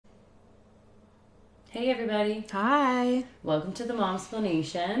Hey everybody. Hi. Welcome to the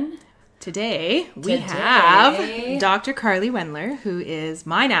Momsplanation. Today we have Dr. Carly Wendler, who is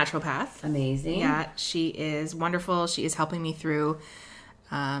my naturopath. Amazing. Yeah, she is wonderful. She is helping me through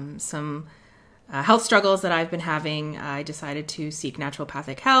some health struggles that I've been having. I decided to seek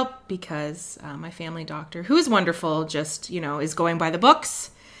naturopathic help because my family doctor, who is wonderful, just, is going by the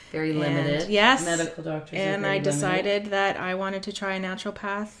books. Very limited. Yes. Medical doctors and are very I decided limited. that I wanted to try a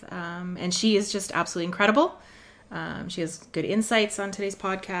naturopath. And she is just absolutely incredible. She has good insights on today's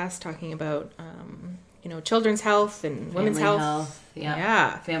podcast, talking about, children's health and women's health.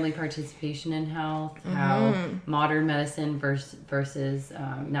 Yeah. Family participation in health, how modern medicine versus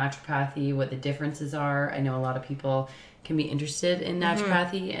naturopathy, what the differences are. I know a lot of people can be interested in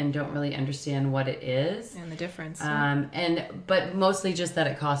naturopathy and don't really understand what it is. And the difference. But mostly just that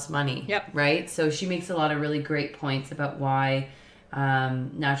it costs money. Yep. Right? So she makes a lot of really great points about why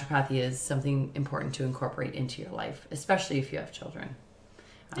naturopathy is something important to incorporate into your life, especially if you have children.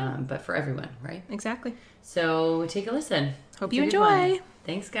 But for everyone, right? Exactly. So take a listen. Hope you enjoy.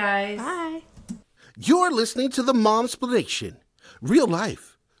 Thanks, guys. Bye. You're listening to the Momsplanation. Real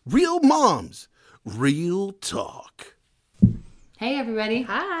life, real moms, real talk. Hey, everybody.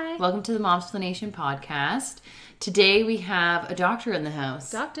 Hi. Welcome to the Momsplanation podcast. Today we have a doctor in the house.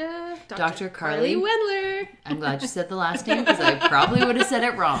 Dr. Carly Wendler. I'm glad you said the last name because I probably would have said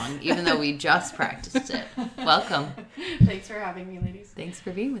it wrong, even though we just practiced it. Welcome. Thanks for having me, ladies. Thanks for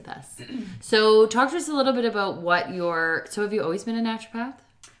being with us. So talk to us a little bit about so have you always been a naturopath?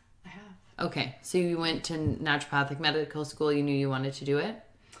 I have. Okay. So you went to naturopathic medical school. You knew you wanted to do it?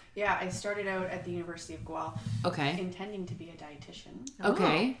 Yeah, I started out at the University of Guelph. Okay. Intending to be a dietitian.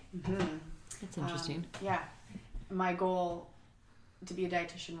 Okay. Mm-hmm. That's interesting. Yeah. My goal to be a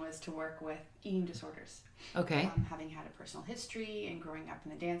dietitian was to work with eating disorders. Okay. Having had a personal history and growing up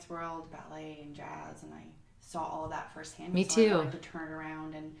in the dance world, ballet and jazz, and I saw all of that firsthand. Me so too. I wanted to turn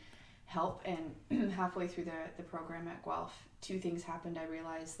around and help. And halfway through the program at Guelph, two things happened. I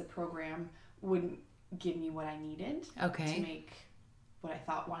realized the program wouldn't give me what I needed to make what I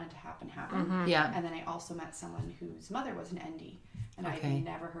thought wanted to happen. Mm-hmm. Yeah. And then I also met someone whose mother was an ND. And I'd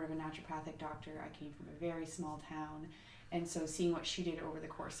never heard of a naturopathic doctor. I came from a very small town. And so seeing what she did over the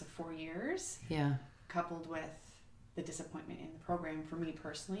course of 4 years, coupled with the disappointment in the program for me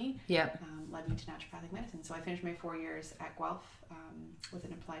personally, led me to naturopathic medicine. So I finished my 4 years at Guelph with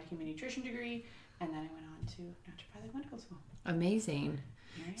an applied human nutrition degree. And then I went on to naturopathic medical school. Amazing.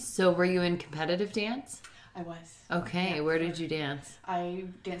 Right. So were you in competitive dance? I was. Okay. Yeah, Where did you dance? I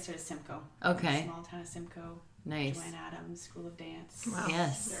danced at a Simcoe. Okay. Small town of Simcoe. Nice. Joanne Adams School of Dance. Wow.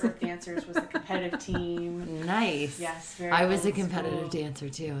 Yes. The Earth Dancers was the competitive team. Nice. Yes. Very I was a old competitive school. dancer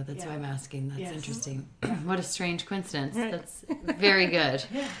too. That's why I'm asking. That's interesting. What a strange coincidence. Right. That's very good.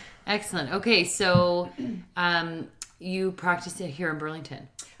 Yeah. Excellent. Okay. So, you practice it here in Burlington.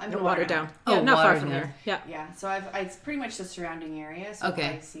 I'm No, in Waterdown. Oh, Yeah, not far from Waterdown. there. Yeah. Yeah. So it's pretty much the surrounding area. So Okay.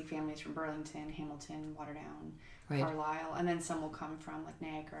 I see families from Burlington, Hamilton, Waterdown, Right. Carlisle, and then some will come from like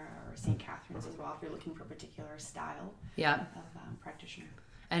Niagara or St. Catharines as well if you're looking for a particular style Yeah. of practitioner.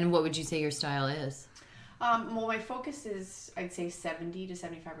 And what would you say your style is? Well, my focus is, I'd say 70 to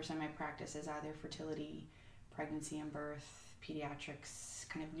 75% of my practice is either fertility, pregnancy and birth, pediatrics,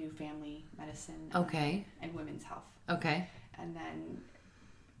 kind of new family medicine, and women's health. Okay. And then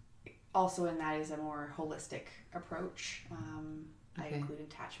also in that is a more holistic approach. I include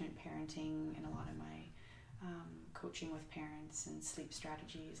attachment parenting in a lot of my coaching with parents and sleep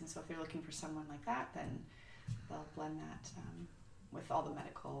strategies. And so if they're looking for someone like that, then they'll blend that with all the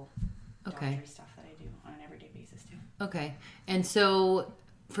medical doctor stuff that I do on an everyday basis too. Okay. And so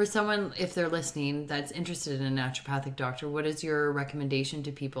for someone, if they're listening, that's interested in a naturopathic doctor, what is your recommendation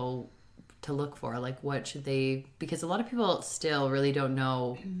to people to look for? Like, what should they, because a lot of people still really don't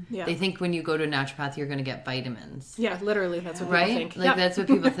know. Yeah. They think when you go to a naturopath, you're going to get vitamins. Yeah, literally, that's what Right? people think. Like, that's what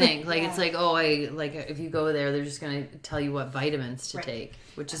people think. Like, it's like, if you go there, they're just going to tell you what vitamins to take,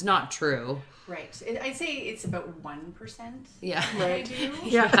 which is not true. Right. I'd say it's about 1%. Yeah. Right. I do.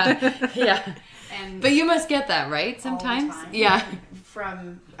 Yeah. Yeah. But you must get that, right? Sometimes. All the time. Yeah.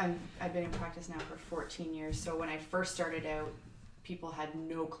 I've been in practice now for 14 years. So when I first started out, people had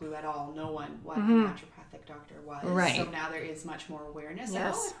no clue at all, no one, what a naturopathic doctor was. Right. So now there is much more awareness.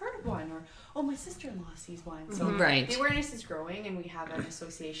 Yes. Like, I've heard of one, or my sister-in-law sees one. So Right. the awareness is growing, and we have an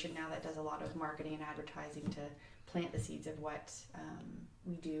association now that does a lot of marketing and advertising to plant the seeds of what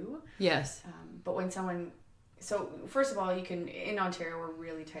we do. Yes. But when someone, so first of all, you can, in Ontario, we're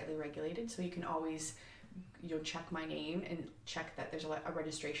really tightly regulated, so you can always check my name and check that there's a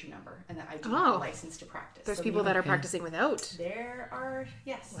registration number and that I do have a license to practice. There's people that are practicing without. There are,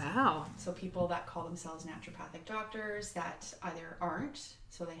 yes. Wow. So people that call themselves naturopathic doctors that either aren't,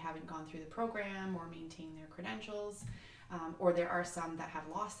 so they haven't gone through the program or maintained their credentials, or there are some that have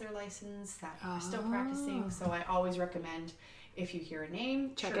lost their license that are still practicing. So I always recommend, if you hear a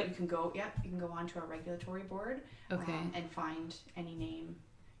name, check it. You can go onto our regulatory board and find any name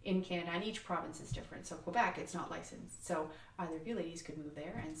in Canada, and each province is different. So Quebec, it's not licensed. So either of you ladies could move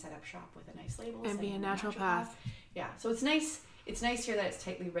there and set up shop with a nice label and be a naturopath. Yeah. So it's nice. It's nice here that it's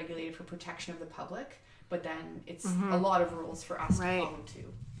tightly regulated for protection of the public, but then it's a lot of rules for us to follow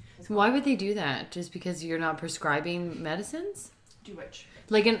too. So why would they do that? Just because you're not prescribing medicines? Do which?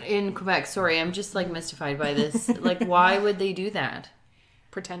 Like in Quebec, sorry, I'm just like mystified by this. Like, why would they do that?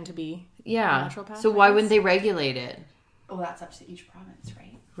 Pretend to be a naturopath? So why wouldn't they regulate it? Well, that's up to each province, right?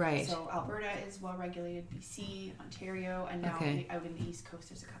 Right. So Alberta is well regulated, BC, Ontario, and now out in the East Coast,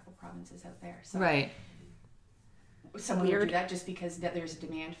 there's a couple provinces out there. So some people do that just because there's a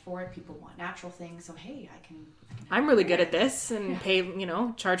demand for it. People want natural things, so hey, I can I'm really good at this and pay,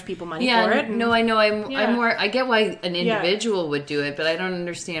 charge people money for it. No, I know. I'm more. I get why an individual would do it, but I don't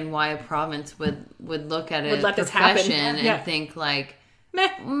understand why a province would look at a profession and think like, meh.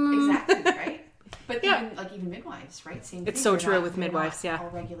 Exactly, right? But even midwives, right? Same it's thing. So true with midwives. All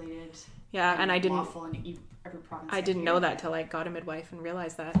regulated. Yeah, and I didn't. Lawful in every province. I didn't know that till I got a midwife and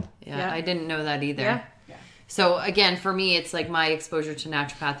realized that. Yeah, I didn't know that either. Yeah. So again, for me, it's like my exposure to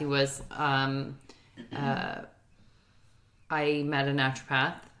naturopathy was, I met a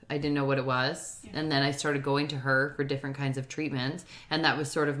naturopath. I didn't know what it was. Yeah. And then I started going to her for different kinds of treatments. And that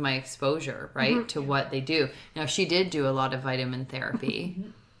was sort of my exposure, right, to what they do. Now, she did do a lot of vitamin therapy.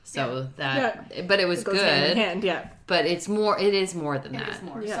 So but it was it goes good. Hand in hand, But it is more than that. It is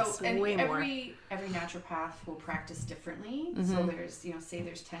more. Yes, so, and way more. Every naturopath will practice differently. So there's, say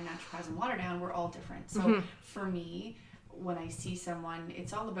there's 10 naturopaths in Waterdown, we're all different. So for me, when I see someone,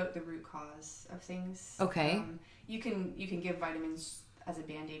 it's all about the root cause of things. Okay. You can give vitamins as a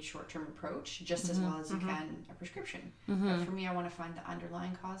Band-Aid short-term approach just as well as you can a prescription. But for me, I want to find the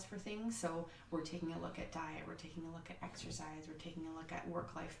underlying cause for things. So we're taking a look at diet, we're taking a look at exercise, we're taking a look at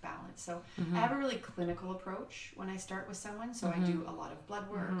work-life balance. So I have a really clinical approach when I start with someone. So I do a lot of blood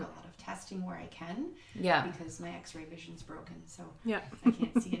work, a lot of testing where I can. Yeah. Because my X-ray vision's broken, so I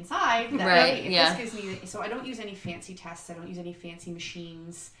can't see inside. This gives me. So I don't use any fancy tests. I don't use any fancy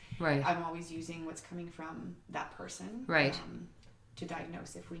machines. Right. I'm always using what's coming from that person. Right. To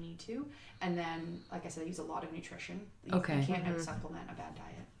diagnose if we need to. And then, like I said, I use a lot of nutrition. You can't out-supplement a bad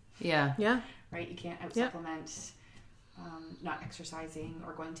diet. Yeah. Yeah. Right? You can't out-supplement not exercising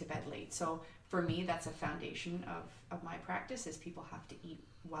or going to bed late. So for me, that's a foundation of my practice is people have to eat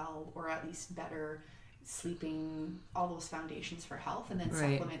well or at least better, sleeping, all those foundations for health. And then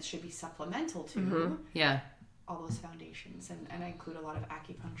supplements should be supplemental to all those foundations. And I include a lot of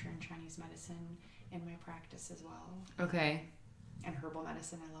acupuncture and Chinese medicine in my practice as well. Okay. And herbal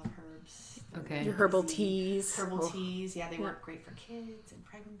medicine. I love herbs. Okay. Your herbal teas. Herbal teas. Yeah, they work great for kids and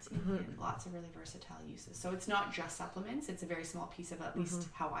pregnancy and lots of really versatile uses. So it's not just supplements. It's a very small piece of at least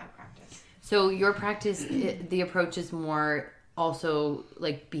how I practice. So your practice, the approach is more also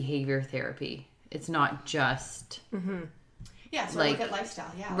like behavior therapy. It's not just... Yeah, so look at lifestyle.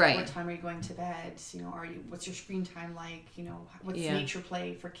 Yeah, right. What time are you going to bed? What's your screen time like? What's nature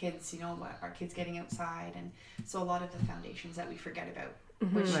play for kids? What are kids getting outside? And so a lot of the foundations that we forget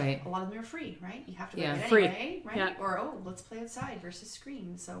about, which a lot of them are free, right? You have to play it anyway, right? Yeah. Or let's play outside versus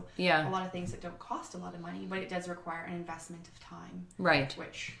screen. So a lot of things that don't cost a lot of money, but it does require an investment of time, right?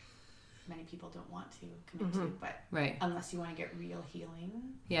 Which many people don't want to commit to, but unless you want to get real healing,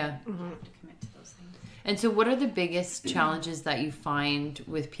 you have to commit to those things. And so what are the biggest challenges that you find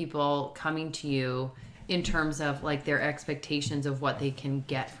with people coming to you in terms of like their expectations of what they can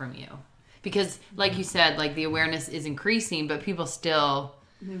get from you? Because like you said, like the awareness is increasing, but people still,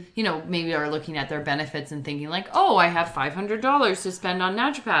 maybe are looking at their benefits and thinking like, oh, I have $500 to spend on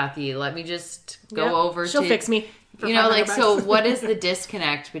naturopathy. Let me just go over She'll fix me. So what is the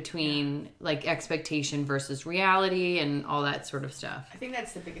disconnect between like expectation versus reality and all that sort of stuff? I think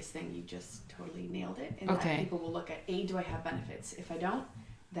that's the biggest thing. You just totally nailed it. And that people will look at, do I have benefits? If I don't,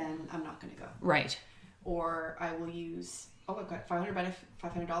 then I'm not going to go. Right. Or I will use, I've got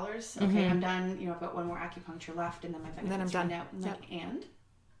 $500. Okay, I'm done. I've got one more acupuncture left and then my benefits run out.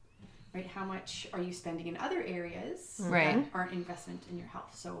 Right, how much are you spending in other areas that aren't investment in your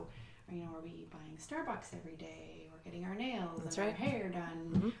health? So, are we buying Starbucks every day or getting our nails and our hair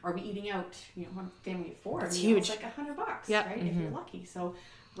done? Or are we eating out? You know, one family of 4. It's huge. It's like $100, right? Mm-hmm. If you're lucky. So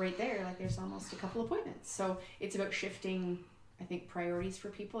right there, like there's almost a couple appointments. So it's about shifting, I think, priorities for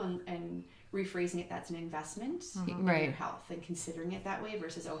people and rephrasing it. That's an investment in your health, and considering it that way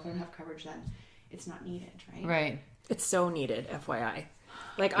versus, if I don't have coverage, then it's not needed, right? Right. It's so needed, FYI.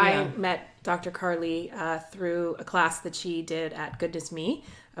 Like I met Dr. Carly through a class that she did at Goodness Me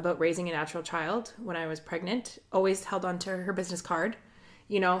about raising a natural child when I was pregnant. Always held on to her business card.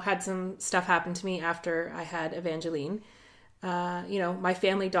 You know, had some stuff happen to me after I had Evangeline. You know, my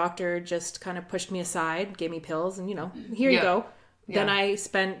family doctor just kind of pushed me aside, gave me pills, and, you know, here you go. Yeah. Then I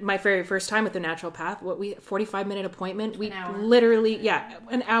spent my very first time with the naturopath. 45-minute appointment. We literally,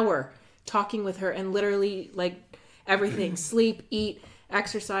 an hour talking with her, and literally like everything, sleep, eat,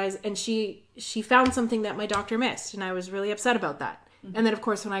 exercise. And she found something that my doctor missed. And I was really upset about that. Mm-hmm. And then of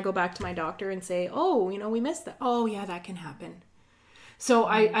course, when I go back to my doctor and say, oh, you know, we missed that. Oh yeah, that can happen. So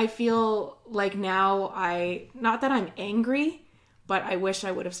I feel like now not that I'm angry, but I wish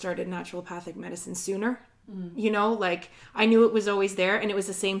I would have started naturopathic medicine sooner. Mm. You know, like I knew it was always there, and it was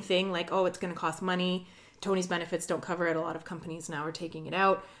the same thing. Like, oh, it's going to cost money. Tony's benefits don't cover it. A lot of companies now are taking it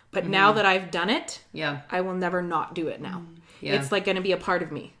out. But now that I've done it, I will never not do it now. Yeah. It's like going to be a part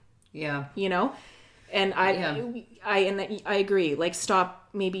of me. Yeah. You know? And I agree. Like,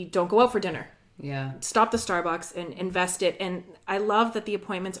 don't go out for dinner. Yeah. Stop the Starbucks and invest it. And I love that the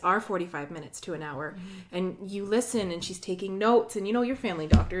appointments are 45 minutes to an hour. Mm-hmm. And you listen, and she's taking notes. And, you know, your family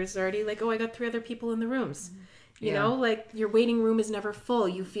doctor is already like, oh, I got 3 other people in the rooms. Mm-hmm. You know, like your waiting room is never full.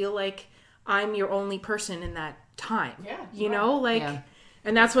 You feel like I'm your only person in that time. Yeah. You know, like,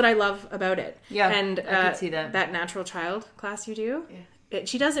 and that's what I love about it. Yeah. And I can see that natural child class you do. Yeah.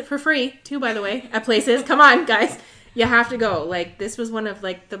 She does it for free too, by the way, at places. Come on, guys. You have to go. Like, this was one of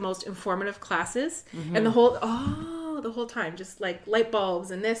like the most informative classes. Mm-hmm. And the whole time, just like light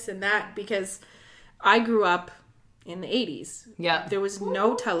bulbs and this and that, because I grew up in the 80s. Yeah. There was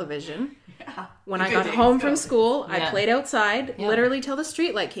no television. Yeah. When I got home from school, I played outside literally till the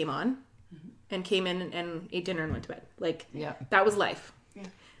street light came on, and came in and ate dinner and went to bed. Like, that was life. Yeah.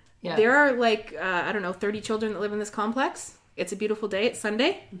 Yeah. There are like, 30 children that live in this complex. It's a beautiful day. It's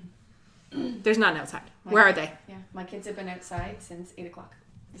Sunday. Mm-hmm. There's none outside. Where are they? Yeah. My kids have been outside since 8 o'clock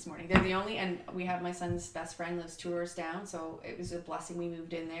this morning. They're the only, and we have my son's best friend lives 2 doors down. So it was a blessing we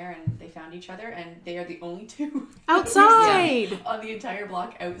moved in there, and they found each other, and they are the only 2 outside on the entire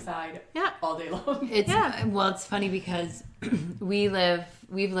block outside all day long. Well, it's funny because we've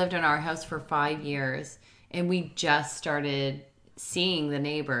lived in our house for 5 years, and we just started seeing the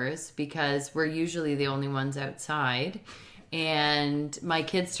neighbors because we're usually the only ones outside. And my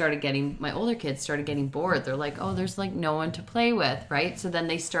older kids started getting bored. They're like, oh, there's like no one to play with, right? So then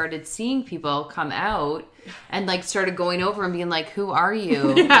they started seeing people come out and like started going over and being like, who are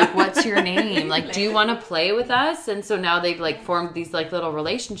you? Like, what's your name? Like, do you want to play with us? And so now they've like formed these like little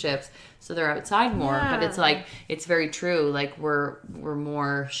relationships. So they're outside more. Yeah. But it's like, it's very true. Like we're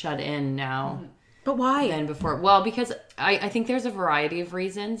more shut in now. But why? Than before. Well, because I think there's a variety of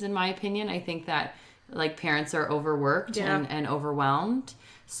reasons, in my opinion. I think that like parents are overworked and overwhelmed.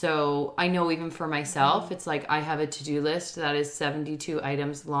 So I know even for myself, it's like I have a to-do list that is 72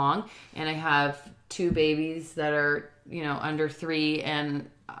 items long, and I have 2 babies that are, you know, under 3, and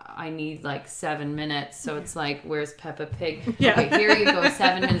I need like 7 minutes. So it's like, where's Peppa Pig? Yeah. Okay, here you go,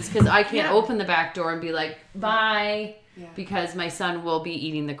 7 minutes. Because I can't open the back door and be like, bye. Yeah. Because my son will be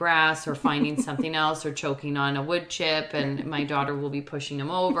eating the grass or finding something else or choking on a wood chip, and my daughter will be pushing him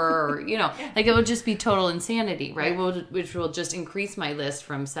over, or, you know, like it will just be total insanity, right? Which will just increase my list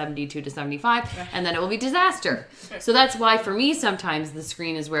from 72 to 75, and then it will be disaster. So that's why for me, sometimes the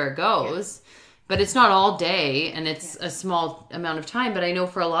screen is where it goes. But it's not all day, and it's a small amount of time. But I know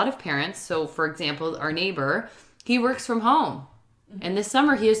for a lot of parents, so for example, our neighbor, he works from home. And this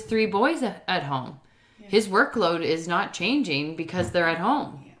summer he has 3 boys at home. His workload is not changing because they're at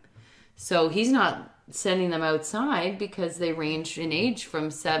home. Yeah. So he's not sending them outside because they range in age from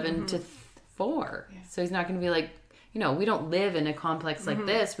 7 to 4. Yeah. So he's not going to be like, you know, we don't live in a complex like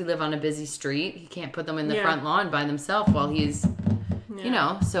this. We live on a busy street. He can't put them in the front lawn by themselves while he's, you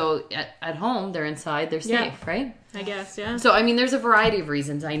know, so at home, they're inside, they're safe, right? I guess, yeah. So, I mean, there's a variety of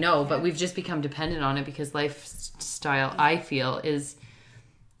reasons, I know, but we've just become dependent on it because lifestyle, I feel, is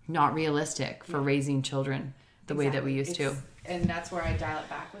not realistic for raising children the way that we used to. And that's where I dial it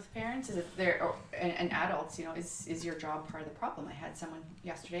back with parents, is if they're, and adults, you know, is your job part of the problem? I had someone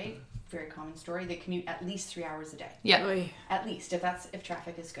yesterday, very common story, they commute at least 3 hours a day. Yeah. Oy. At least, if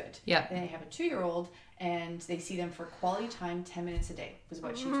traffic is good. Yeah. Then they have a 2-year-old, and they see them for quality time 10 minutes a day, was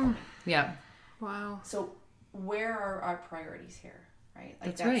what she told me. Yeah. Wow. So where are our priorities here? right?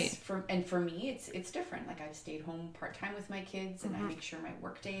 Like that's right. For me, it's different. Like I've stayed home part-time with my kids, and I make sure my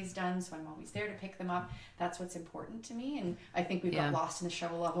work day is done, so I'm always there to pick them up. That's what's important to me. And I think we've got lost in the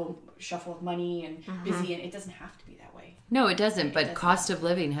shuffle of money and busy, and it doesn't have to be that way. No, it doesn't. But cost of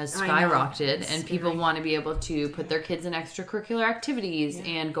living has skyrocketed, and people want to be able to put their kids in extracurricular activities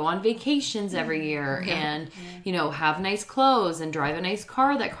and go on vacations every year, and have nice clothes and drive a nice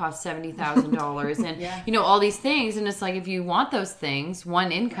car that costs $70,000, and all these things. And it's like, if you want those things,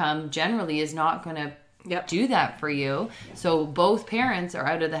 one income generally is not going to do that for you. So both parents are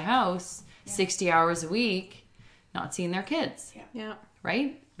out of the house 60 hours a week, not seeing their kids.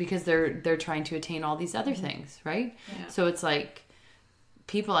 Right? Because they're trying to attain all these other things, right? So it's like,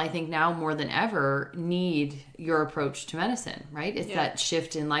 people, I think now more than ever, need your approach to medicine, right? It's that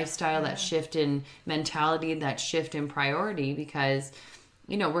shift in lifestyle, that shift in mentality, that shift in priority, because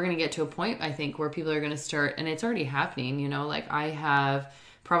we're going to get to a point, I think, where people are going to start, and it's already happening, like I have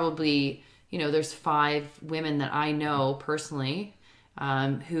probably, there's 5 women that I know personally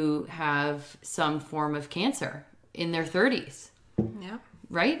who have some form of cancer in their 30s. Yeah.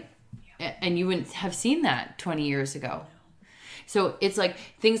 Right? Yeah. And you wouldn't have seen that 20 years ago. No. So it's like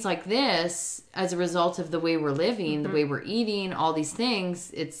things like this, as a result of the way we're living, the way we're eating, all these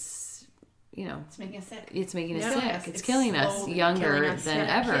things, it's making us sick. It's making us sick. It's killing us younger than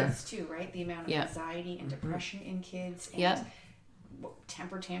ever. Kids too, right? The amount of anxiety and depression in kids, and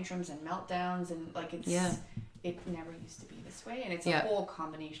temper tantrums and meltdowns, and like it never used to be this way, and it's a whole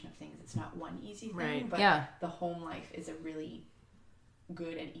combination of things. It's not one easy thing, but the home life is a really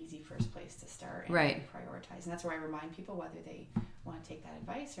good and easy first place to start and prioritize. And that's where I remind people, whether they want to take that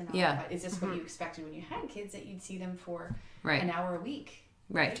advice or not, but is this what you expected when you had kids, that you'd see them for an hour a week,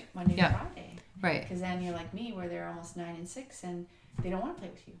 right? Monday to Friday, right? Because then you're like me, where they're almost 9 and 6, and they don't want to play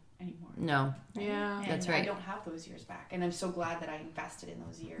with you anymore. No. And that's right. I don't have those years back, and I'm so glad that I invested in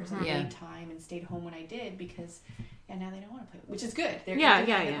those years and made time and stayed home when I did, because now they don't want to play, which is good. They're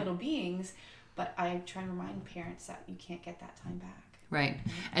independent little beings, but I try and remind parents that you can't get that time back. Right.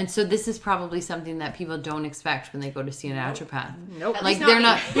 And so this is probably something that people don't expect when they go to see a naturopath. Nope. Like they're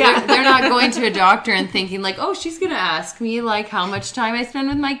not going to a doctor and thinking like, oh, she's going to ask me like how much time I spend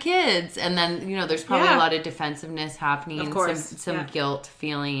with my kids. And then, there's probably a lot of defensiveness happening. Of course. Some guilt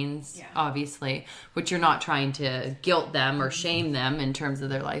feelings, obviously, which you're not trying to guilt them or shame them in terms of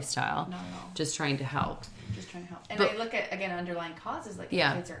their lifestyle. No. Just trying to help. And I look at, again, underlying causes, like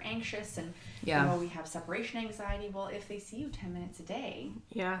if kids are anxious and we have separation anxiety. Well, if they see you 10 minutes a day,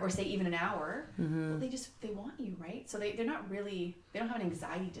 or say even an hour, well, they want you, right? So they don't have an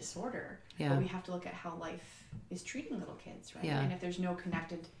anxiety disorder. But we have to look at how life is treating little kids, right? And if there's no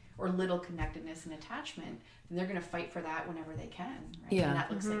connected or little connectedness and attachment, then they're going to fight for that whenever they can, right? And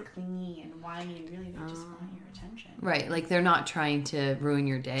that looks like clingy and whiny, and really they just want your attention. Right, like they're not trying to ruin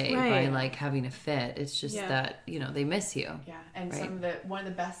your day by like having a fit. It's just that, they miss you. Yeah, and one of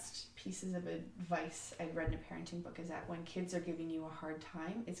the best pieces of advice I'd read in a parenting book is that when kids are giving you a hard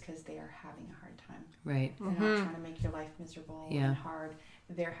time, it's because they are having a hard time. Right. They're not trying to make your life miserable and hard.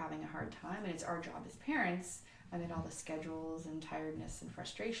 They're having a hard time, and it's our job as parents, amid all the schedules and tiredness and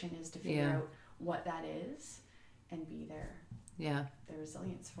frustration, is to figure out what that is and be there. Their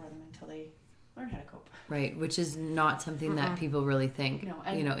resilience for them until they learn how to cope. Right, which is not something that people really think,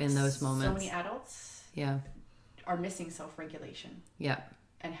 in those moments. So many adults are missing self-regulation.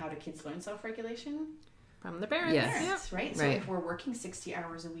 And how do kids learn self-regulation? From the parents. Yes. Right? So if we're working 60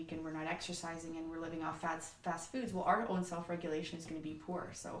 hours a week and we're not exercising and we're living off fast foods, well, our own self-regulation is going to be poor.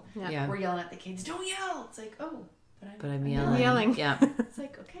 So we're yelling at the kids, don't yell. It's like, oh, but I'm yelling. Yeah. It's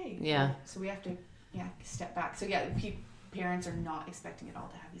like, okay. Yeah. Well, so we have to step back. So parents are not expecting at all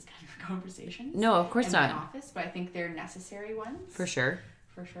to have these kind of conversations. No, of course not. In the office, but I think they're necessary ones. For sure.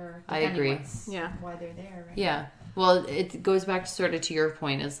 I agree. Why they're there, right? Yeah. Well, it goes back to your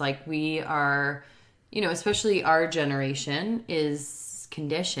point, is like we are, especially our generation is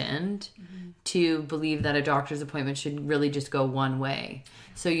conditioned to believe that a doctor's appointment should really just go one way.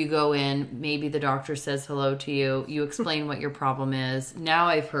 So you go in, maybe the doctor says hello to you, you explain what your problem is. Now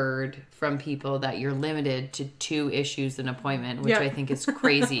I've heard from people that you're limited to 2 issues an appointment, which I think is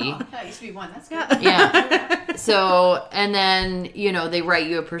crazy. That used to be 1. That's good. So, and then, they write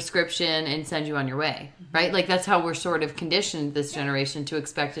you a prescription and send you on your way, right? Like that's how we're sort of conditioned this generation to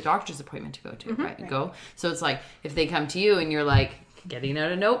expect a doctor's appointment to go to, right? Go. So it's like, if they come to you and you're like, getting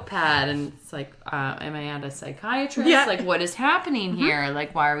out a notepad and it's like, am I at a psychiatrist? Like what is happening here?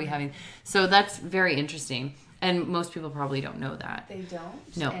 Like why are we having, so that's very interesting. And most people probably don't know that. They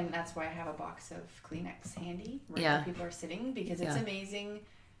don't. No. And that's why I have a box of Kleenex handy where people are sitting, because it's amazing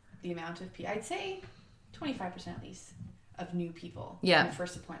the amount of I'd say 25% at least of new people. Yeah. In the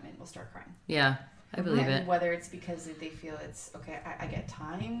first appointment will start crying. Yeah. I believe it. Whether it's because they feel it's, okay, I get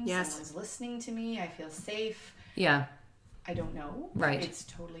time. Yes. Someone's listening to me. I feel safe. Yeah. I don't know. Right. It's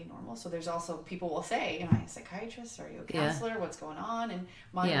totally normal. So there's also, people will say, am I a psychiatrist? Are you a counselor? What's going on? And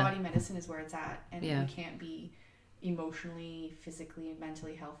mind-body medicine is where it's at. And we can't be emotionally, physically, and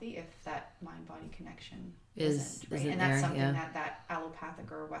mentally healthy if that mind-body connection isn't, right? And that's something that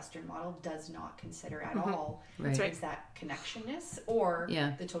allopathic or Western model does not consider at all. Right. Is that connectionness or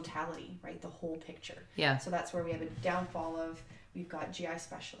the totality, right? The whole picture. Yeah. So that's where we have a downfall of, we've got GI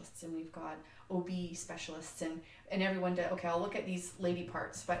specialists and we've got OB specialists and everyone okay, I'll look at these lady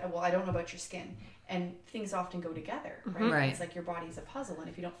parts, but I don't know about your skin. And things often go together, right? Right. It's like your body's a puzzle, and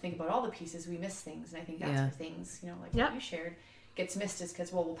if you don't think about all the pieces, we miss things. And I think that's where things, like what you shared, gets missed, is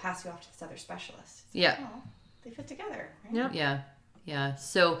because, we'll pass you off to this other specialist. It's like, well, they fit together, right? Yeah.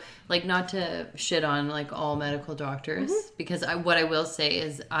 So, not to shit on all medical doctors, because what I will say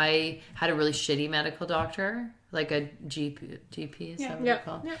is I had a really shitty medical doctor, like a GP is that what it's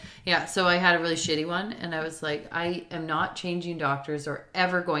called? Yeah. So I had a really shitty one, and I was like, I am not changing doctors or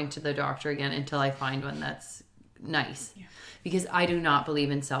ever going to the doctor again until I find one that's nice, because I do not believe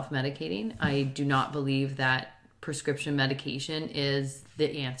in self-medicating. I do not believe that prescription medication is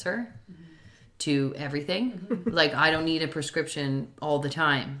the answer to everything. I don't need a prescription all the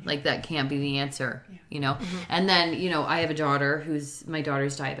time. That can't be the answer, And then, I have a daughter my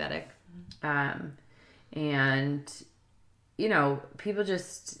daughter's diabetic. And, people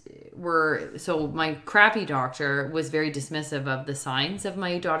just so my crappy doctor was very dismissive of the signs of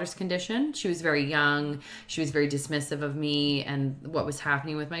my daughter's condition. She was very young. She was very dismissive of me and what was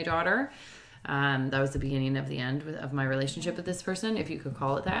happening with my daughter. That was the beginning of the end of my relationship with this person, if you could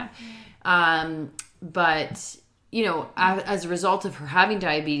call it that. But, as a result of her having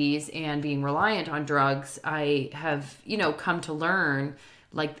diabetes and being reliant on drugs, I have, come to learn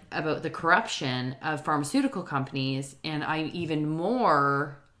about the corruption of pharmaceutical companies. And I'm even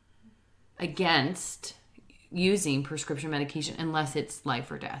more against using prescription medication unless it's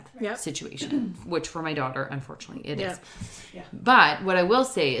life or death situation, which for my daughter, unfortunately, it is. Yeah. But what I will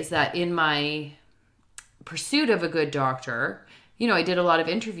say is that in my pursuit of a good doctor, I did a lot of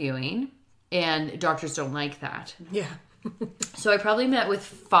interviewing, and doctors don't like that. Yeah. So I probably met with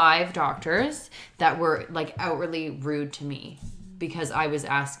 5 doctors that were outwardly rude to me because I was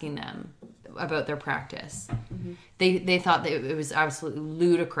asking them about their practice. They thought that it was absolutely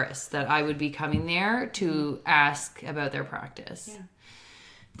ludicrous that I would be coming there to ask about their practice. Yeah.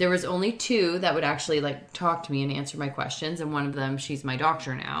 There was only 2 that would actually talk to me and answer my questions, and one of them, she's my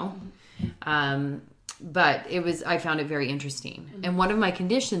doctor now. But I found it very interesting. And one of my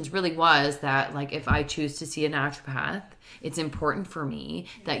conditions really was that if I choose to see a naturopath, it's important for me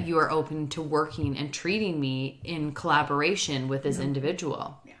that you are open to working and treating me in collaboration with this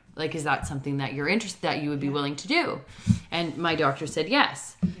individual. Yeah. Is that something that you're interested, that you would be willing to do? And my doctor said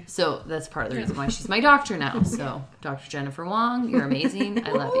yes. So that's part of the reason why she's my doctor now. So Dr. Jennifer Wong, you're amazing.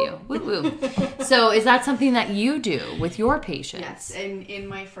 I love you. Woo woo. So is that something that you do with your patients? Yes. And in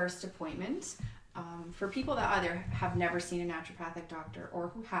my first appointment, for people that either have never seen a naturopathic doctor or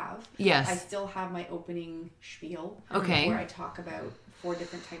who have, I still have my opening spiel where I talk about 4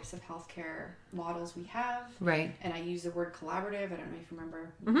 different types of healthcare models we have. Right. And I use the word collaborative. I don't know if you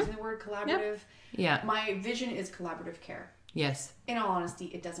remember using the word collaborative. Yeah. My vision is collaborative care. Yes. In all honesty,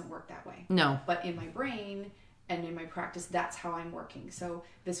 it doesn't work that way. No. But in my brain and in my practice, that's how I'm working. So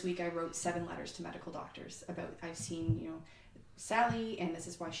this week I wrote 7 letters to medical doctors about, I've seen, Sally, and this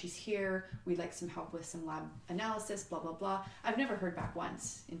is why she's here. We'd like some help with some lab analysis, blah, blah, blah. I've never heard back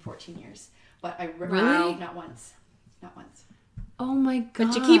once in 14 years. But I really? Not once. Not once. Oh my God.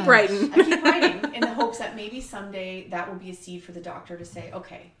 But you keep writing. I keep writing in the hopes that maybe someday that will be a seed for the doctor to say,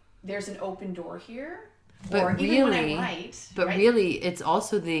 okay, there's an open door here. But or really, even when I write. But really, it's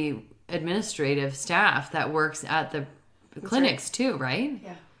also the administrative staff that works at the clinics too, right?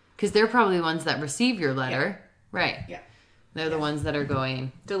 Yeah. Because they're probably the ones that receive your letter. Yeah. Right. Yeah. They're the ones that are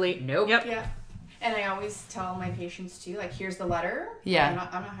going, delete. Nope. Yep. Yeah. And I always tell my patients too, here's the letter. Yeah.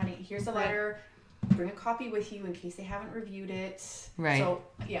 I'm not hiding. Here's the letter. Bring a copy with you in case they haven't reviewed it. Right. So,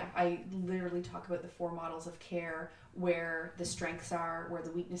 yeah, I literally talk about the 4 models of care, where the strengths are, where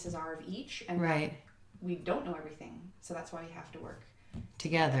the weaknesses are of each. And we don't know everything. So that's why we have to work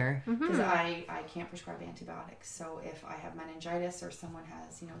together. Because I can't prescribe antibiotics. So if I have meningitis or someone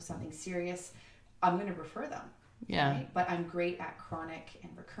has, something serious, I'm going to refer them. Yeah. Right? But I'm great at chronic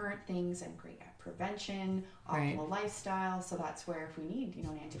and recurrent things. I'm great at prevention, optimal lifestyle. So that's where if we need,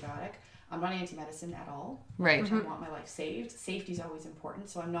 an antibiotic, I'm not anti-medicine at all. Right. I want my life saved. Safety is always important.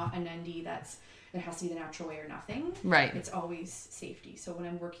 So I'm not an ND that's it has to be the natural way or nothing. Right. It's always safety. So when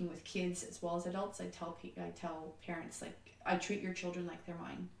I'm working with kids as well as adults, I tell parents, like, I treat your children like they're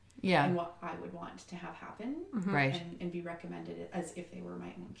mine. Yeah. And what I would want to have happen. Right. And be recommended as if they were my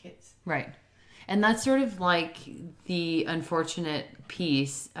own kids. Right. And that's sort of like the unfortunate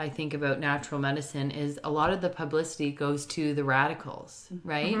piece, I think, about natural medicine is a lot of the publicity goes to the radicals,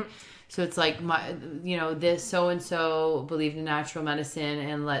 right? Mm-hmm. So it's like, this so-and-so believed in natural medicine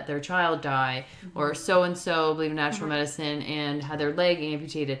and let their child die, or so-and-so believed in natural medicine and had their leg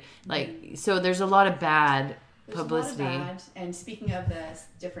amputated. Like, so there's a lot of bad publicity. A lot of bad. And speaking of the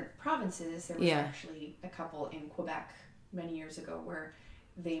different provinces, there was actually a couple in Quebec many years ago where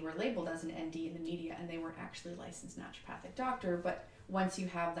they were labeled as an ND in the media and they weren't actually a licensed naturopathic doctor. But once you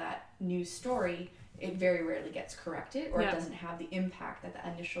have that news story, it very rarely gets corrected, or it doesn't have the impact that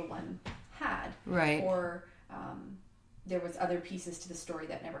the initial one had. Right. Or there was other pieces to the story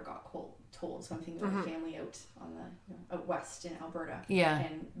that never got told. So I'm thinking of a family out on the out west in Alberta. Yeah.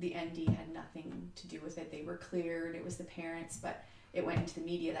 And the ND had nothing to do with it. They were cleared. It was the parents, but it went into the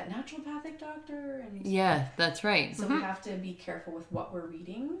media, that naturopathic doctor. And yeah, that's right. So we have to be careful with what we're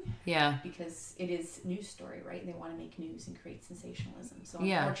reading. Yeah. Because it is news story, right? And they want to make news and create sensationalism. So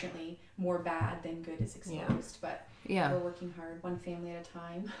unfortunately, more bad than good is exposed. But we're working hard, one family at a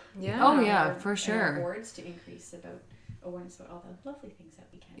time. Yeah. Oh, yeah, for sure. And our boards to increase about awareness about all the lovely things that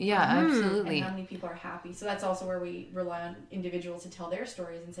we can. Yeah, absolutely. And how many people are happy. So that's also where we rely on individuals to tell their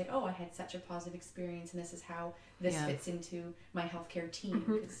stories and say, oh, I had such a positive experience and this is how this fits into my healthcare team.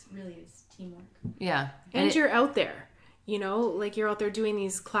 Because really it's teamwork. Yeah. And you're out there. You know, like you're out there doing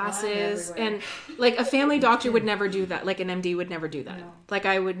these classes and like a family doctor would never do that. Like an MD would never do that. No. Like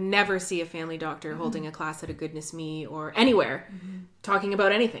I would never see a family doctor holding a class at a Goodness Me or anywhere talking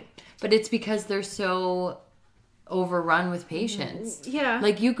about anything. But it's because they're so overrun with patients. Yeah.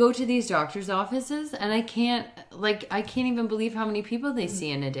 Like you go to these doctors' offices and I can't even believe how many people they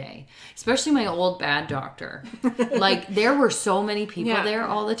see in a day. Especially my old bad doctor. Like there were so many people there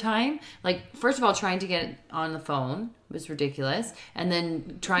all the time. Like first of all, trying to get on the phone was ridiculous. And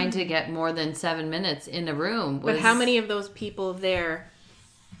then trying to get more than 7 minutes in a room was... But how many of those people there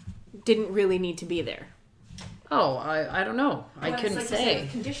didn't really need to be there? Oh, I don't know. I couldn't say.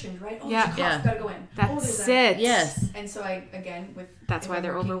 Conditioned, right? Oh, gotta go in. That's it. Yes. And so that's why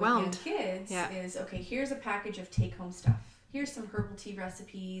they're overwhelmed. With kids is okay. Here's a package of take-home stuff. Here's some herbal tea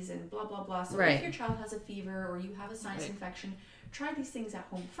recipes and blah blah blah. So if your child has a fever or you have a sinus infection, try these things at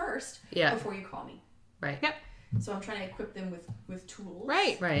home first before you call me. Right. Yep. So I'm trying to equip them with tools.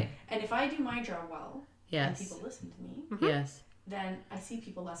 Right. Right. And if I do my job well, and people listen to me, then I see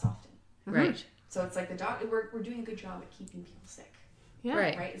people less often. Right. So it's like the doctor, we're doing a good job at keeping people sick. Yeah.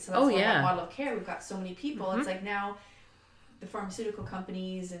 Right. So that's why that model of care, we've got so many people. It's like now the pharmaceutical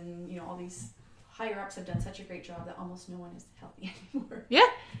companies and, all these higher ups have done such a great job that almost no one is healthy anymore. Yeah.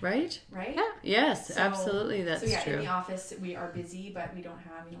 Right? Right? Yeah. Yes, absolutely. That's true. In the office, we are busy, but we don't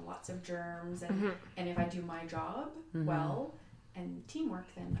have, lots of germs. And, and if I do my job well and teamwork,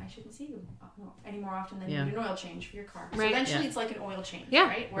 then I shouldn't see you any more often than you need an oil change for your car. So eventually it's like an oil change,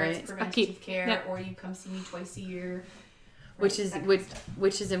 right? Where it's preventative care, or you come see me twice a year. Which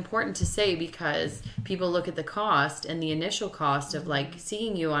is important to say because people look at the cost and the initial cost of like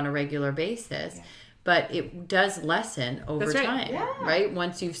seeing you on a regular basis, but it does lessen over time, right?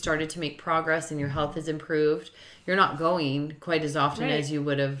 Once you've started to make progress and your health has improved, you're not going quite as often as you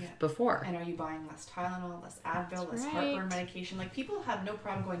would have before. And are you buying less Tylenol, less Advil, less heartburn medication? Like people have no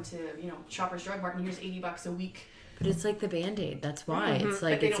problem going to, Shoppers Drug Mart and here's $80 a week. But it's like the Band-Aid. That's why. It's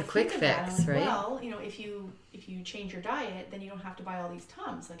like it's a quick fix, right? Well, if you change your diet, then you don't have to buy all these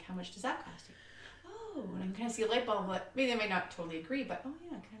Tums. Like how much does that cost you? Oh, and I can kind of see a light bulb, but maybe they might not totally agree, but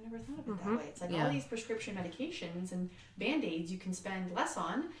I kind of never thought of it that way. It's like all these prescription medications and Band-Aids you can spend less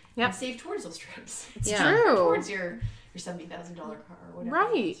on and save towards those trips. It's true. Towards your $70,000 car or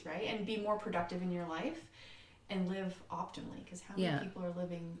whatever it is, right? And be more productive in your life and live optimally, because how many people are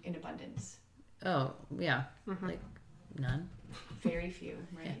living in abundance? Oh, yeah. Like none. Very few,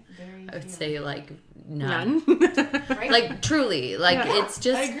 right? Yeah. Very I would few. say like none. Right? Like truly, like it's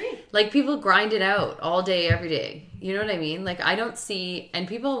just I agree. Like people grind it out all day, every day. You know what I mean? Like I don't see, and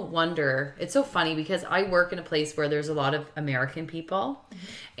people wonder, it's so funny because I work in a place where there's a lot of American people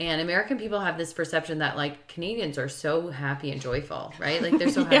and American people have this perception that like Canadians are so happy and joyful, right? Like they're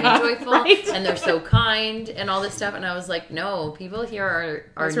so happy and joyful and they're so kind and all this stuff. And I was like, no, people here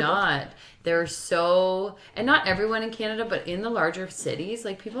are not. They're so, and not everyone in Canada, but in the larger cities,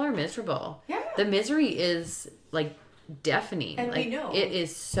 like people are miserable. Yeah. The misery is like deafening. And like, we know it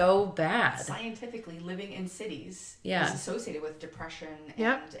is so bad. Scientifically, living in cities Yeah. is associated with depression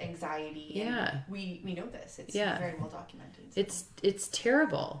and anxiety. Yeah. And we know this. It's very well documented. So. It's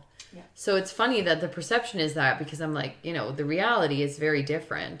terrible. Yeah. So it's funny that the perception is that, because I'm like, the reality is very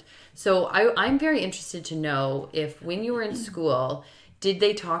different. So I'm very interested to know if when you were in school, did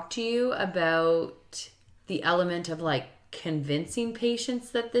they talk to you about the element of like convincing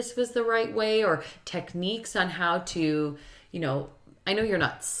patients that this was the right way, or techniques on how to, I know you're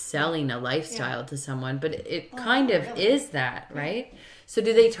not selling a lifestyle to someone, but it kind of is that, right? So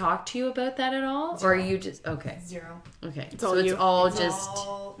do they talk to you about that at all? Or are you just, okay. Zero. Okay. It's all all it's just.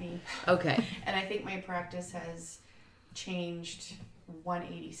 all me. Okay. And I think my practice has changed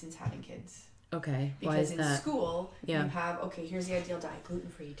 180 since having kids. Okay. Because Why is in that? school, you have, okay, here's the ideal diet,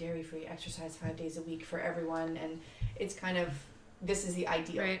 gluten-free, dairy-free, exercise 5 days a week for everyone. And it's kind of, this is the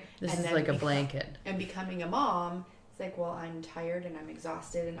ideal. Right. This and is like a blanket. And becoming a mom, it's like, well, I'm tired and I'm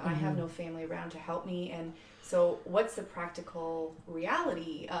exhausted and I have no family around to help me. And so what's the practical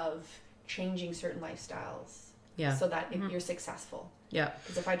reality of changing certain lifestyles so that you're successful? Yeah.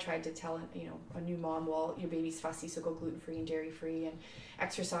 Because if I tried to tell a new mom, well, your baby's fussy, so go gluten-free and dairy-free and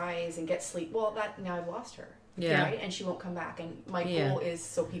exercise and get sleep. Well, now I've lost her. Yeah. Right? And she won't come back. And my goal is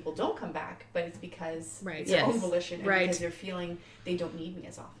so people don't come back, but it's because it's their own volition and because they're feeling they don't need me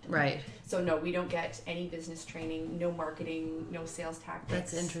as often. Right. So no, we don't get any business training, no marketing, no sales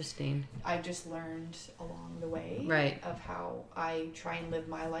tactics. That's interesting. I've just learned along the way of how I try and live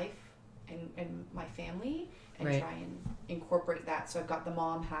my life and my family and try and incorporate that. So I've got the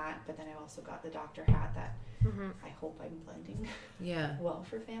mom hat, but then I've also got the doctor hat that I hope I'm blending well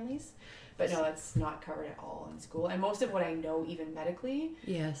for families. But no, that's not covered at all in school. And most of what I know, even medically,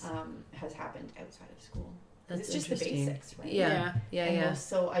 has happened outside of school. That's it's just interesting. the basics, right? Yeah.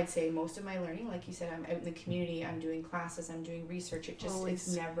 So I'd say most of my learning, like you said, I'm out in the community, I'm doing classes, I'm doing research.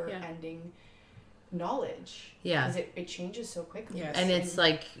 It's never ending knowledge. Yeah. Because it changes so quickly. Yes. And it's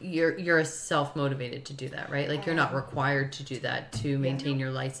like you're self-motivated to do that, right? Like you're not required to do that to maintain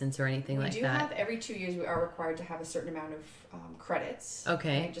your license or anything like that. We do have, every 2 years, we are required to have a certain amount of credits.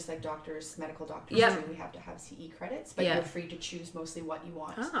 Okay. Right? Just like doctors, medical doctors do, we have to have CE credits, but you're free to choose mostly what you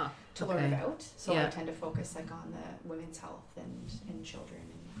want to learn about. So I tend to focus like on the women's health and children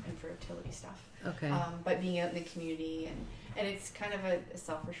and fertility stuff. Okay. But being out in the community and it's kind of a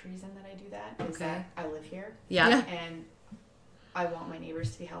selfish reason that I do that is that I live here. Yeah. And I want my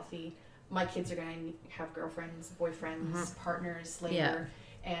neighbors to be healthy. My kids are going to have girlfriends, boyfriends, partners later,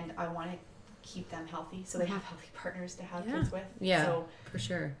 and I want to keep them healthy so they have healthy partners to have kids with. Yeah, so for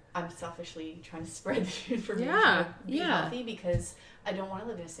sure. I'm selfishly trying to spread the information Yeah. to be healthy because I don't want to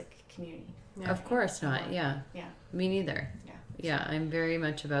live in a sick community. Of course not. Yeah. Me neither. Yeah, I'm very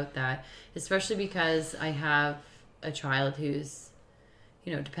much about that, especially because I have a child who's,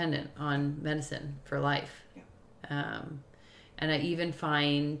 dependent on medicine for life. And I even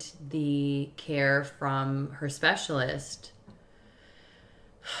find the care from her specialist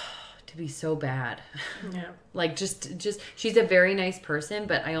to be so bad. Yeah. Like just she's a very nice person,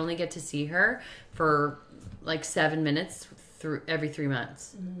 but I only get to see her for like 7 minutes through every 3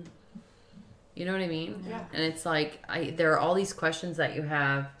 months. Mm-hmm. You know what I mean? Yeah. And it's like there are all these questions that you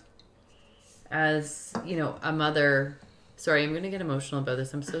have as, a mother. Sorry, I'm going to get emotional about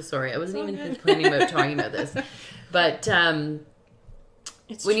this. I'm so sorry. I wasn't even planning about talking about this. But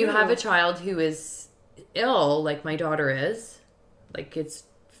when you have a child who is ill, like my daughter is, like it's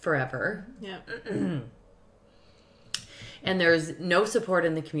forever. Yeah. And there's no support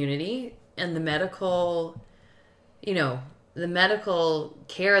in the community, and the medical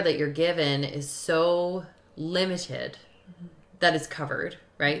care that you're given is so limited that it's covered,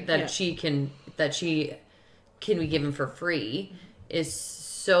 right? That she can be given for free is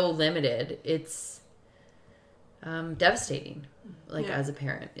so limited. It's devastating. Like as a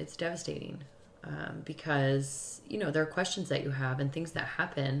parent, it's devastating. Because there are questions that you have and things that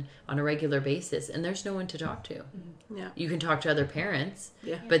happen on a regular basis, and there's no one to talk to. Yeah, you can talk to other parents,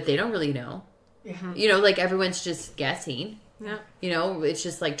 yeah, but they don't really know. Yeah. Like everyone's just guessing. Yeah, it's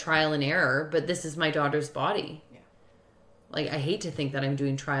just like trial and error. But this is my daughter's body. Yeah, like I hate to think that I'm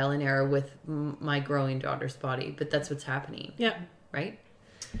doing trial and error with my growing daughter's body, but that's what's happening. Yeah, right.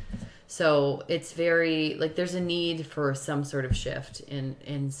 So it's very, like, there's a need for some sort of shift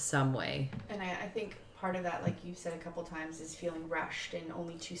in some way. And I think part of that, like you've said a couple times, is feeling rushed and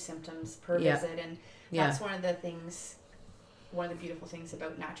only 2 symptoms per visit. And that's one of the beautiful things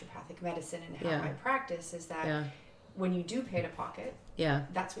about naturopathic medicine and how I practice is that when you do pay out of pocket,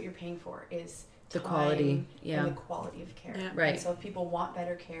 that's what you're paying for, is the quality, and the quality of care. Yeah. Right. And so if people want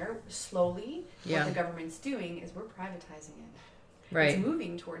better care, slowly, what the government's doing is we're privatizing it. Right. It's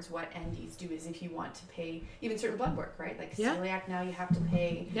moving towards what NDs do. Is if you want to pay even certain blood work, right? Like celiac, now you have to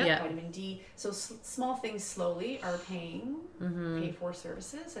pay vitamin D. So small things slowly are pay for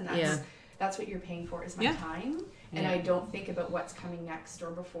services, and that's what you're paying for is my time. And I don't think about what's coming next or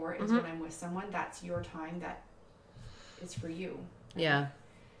before. Is when I'm with someone, that's your time that is for you. Right? Yeah.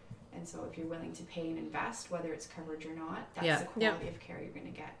 And so if you're willing to pay and invest, whether it's coverage or not, that's the quality of care you're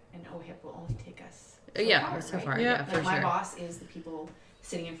going to get. And OHIP will only take us so far. Yeah, for my boss is the people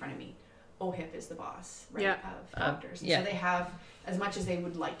sitting in front of me. OHIP is the boss, right, of doctors. And so they have, as much as they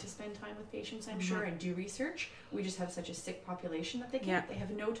would like to spend time with patients, I'm sure, and do research, we just have such a sick population that they can't. They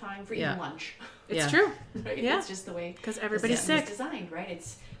have no time for even lunch. It's true. Right? Yeah. It's just the way because everybody's sick. It's designed, right?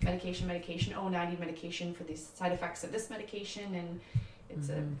 It's medication. Oh, now I need medication for these side effects of this medication, and it's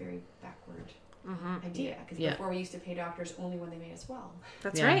a very backward idea. Because before we used to pay doctors only when they made us well.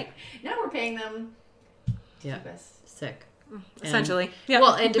 That's right. Now we're paying them to keep us sick. Essentially.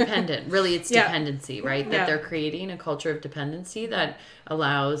 Well, and dependent. Really, it's dependency, right? That they're creating a culture of dependency that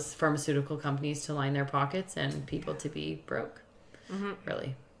allows pharmaceutical companies to line their pockets and people to be broke.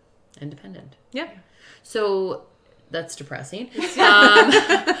 Really. Independent. Yeah. So that's depressing.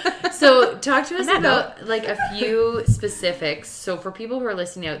 So talk to us about like a few specifics. So for people who are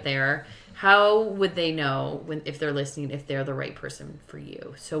listening out there, how would they know if they're listening, if they're the right person for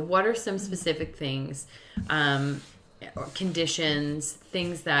you? So what are some specific things, or conditions,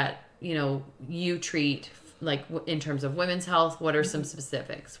 things that, you treat, like in terms of women's health? What are some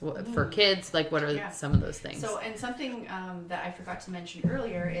specifics for kids? Like what are some of those things? So, and something that I forgot to mention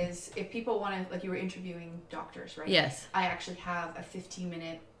earlier is if people want to, like you were interviewing doctors, right? Yes. I actually have a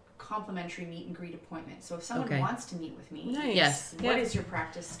 15-minute complimentary meet and greet appointment. So if someone wants to meet with me, what is your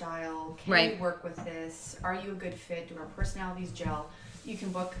practice style? Can we work with this? Are you a good fit? Do our personalities gel? You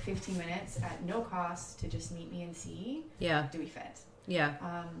can book 15 minutes at no cost to just meet me and see. Yeah. Do we fit? Yeah.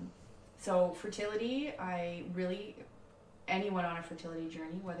 So fertility, anyone on a fertility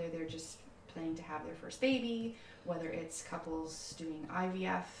journey, whether they're just planning to have their first baby, whether it's couples doing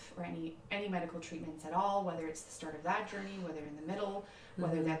IVF or any medical treatments at all, whether it's the start of that journey, whether in the middle,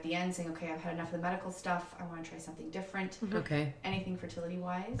 whether at the end saying, okay, I've had enough of the medical stuff, I want to try something different. Okay. Anything fertility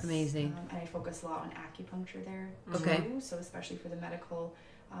wise. Amazing. And I focus a lot on acupuncture there too. So especially for the medical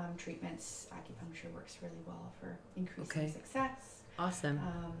treatments, acupuncture works really well for increasing success. Awesome.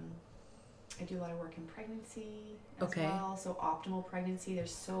 I do a lot of work in pregnancy as well. So optimal pregnancy.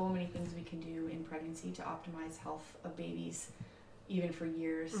 There's so many things we can do in pregnancy to optimize health of babies, even for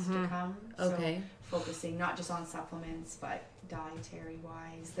years to come. So focusing not just on supplements, but dietary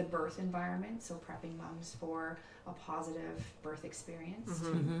wise, the birth environment. So prepping moms for a positive birth experience,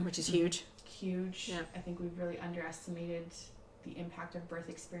 which is huge. Huge. Yeah. I think we've really underestimated the impact of birth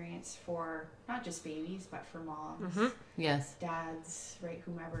experience for not just babies, but for moms, dads, right,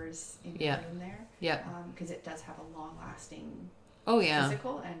 whomever's in the room there. Yeah. Because it does have a long-lasting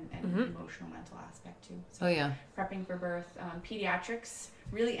physical and emotional, mental aspect too. So prepping for birth, pediatrics,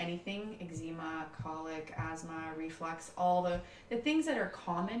 really anything, eczema, colic, asthma, reflux, all the things that are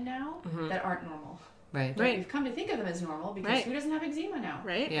common now that aren't normal. Right. We've come to think of them as normal because who doesn't have eczema now?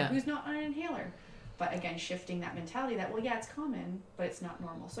 Right. Yeah. Who's not on an inhaler? But again, shifting that mentality that, it's common, but it's not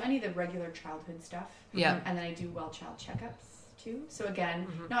normal. So any of the regular childhood stuff. Yeah. And then I do well-child checkups too. So again,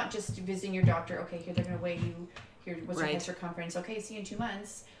 not just visiting your doctor. Okay, here they're going to weigh you. Here, what's your head circumference? Okay, see you in 2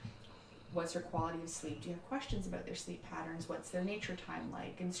 months. What's their quality of sleep? Do you have questions about their sleep patterns? What's their nature time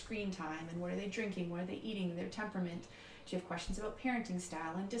like? And screen time? And what are they drinking? What are they eating? Their temperament? Do you have questions about parenting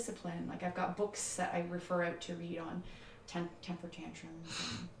style and discipline? Like I've got books that I refer out to read on temper tantrums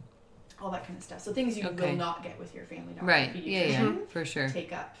and all that kind of stuff. So things you will not get with your family doctor. Right. Yeah, for sure.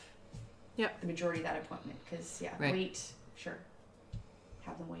 Take up the majority of that appointment. Because, weight, sure,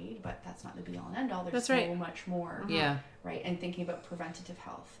 have them weighed, but that's not the be all and end all. There's so much more. Yeah. Right. And thinking about preventative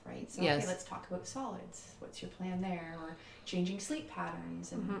health, right? So, okay, let's talk about solids. What's your plan there? Or changing sleep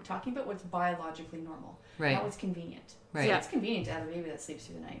patterns and talking about what's biologically normal. Right. Not what's convenient. Right. So it's convenient to have a baby that sleeps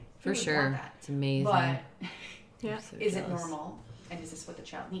through the night. For sure. It's amazing. But so is it normal? And is this what the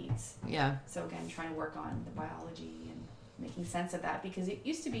child needs? Yeah. So again, trying to work on the biology and making sense of that, because it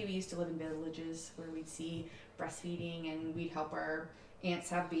used to be we used to live in villages where we'd see breastfeeding and we'd help our aunts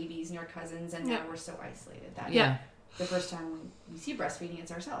have babies and our cousins, and now we're so isolated that the first time we see breastfeeding,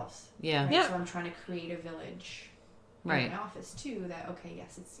 it's ourselves. Yeah. Right? So I'm trying to create a village in my office too. That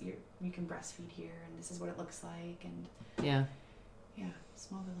it's you can breastfeed here, and this is what it looks like, and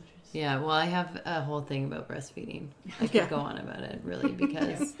small villages. Yeah, well, I have a whole thing about breastfeeding. I could go on about it, really,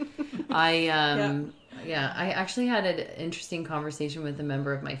 because I actually had an interesting conversation with a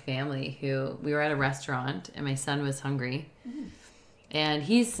member of my family who we were at a restaurant and my son was hungry. And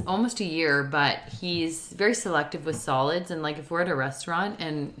he's almost a year, but he's very selective with solids. And like if we're at a restaurant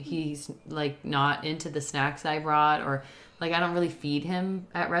and he's like not into the snacks I brought, or like I don't really feed him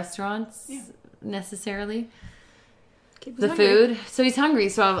at restaurants necessarily. The food. So he's hungry.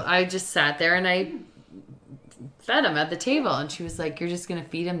 So I just sat there and I fed him at the table. And she was like, "You're just going to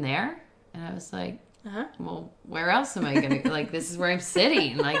feed him there?" And I was like, well, where else am I going to, like, this is where I'm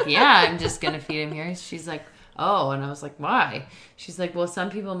sitting. Like, yeah, I'm just going to feed him here. She's like, oh, and I was like, why? She's like, well, some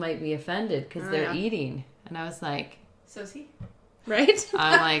people might be offended because they're eating. And I was like, so is he? Right?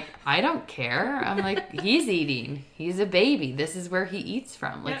 I'm like, I don't care. I'm like, he's eating. He's a baby. This is where he eats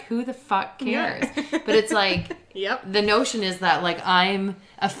from. Like, who the fuck cares? But it's like, the notion is that, like, I'm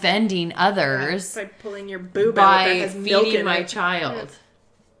offending others by pulling your boob by out that has milk feeding in my it. child.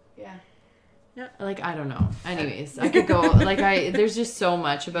 Yeah. Like, I don't know. Anyways, I could go, like, there's just so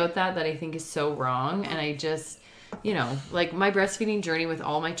much about that I think is so wrong. And I just, you know, like my breastfeeding journey with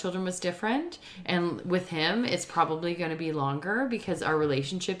all my children was different. And with him, it's probably going to be longer because our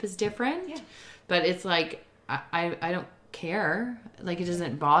relationship is different. Yeah. But it's like, I don't care. Like, it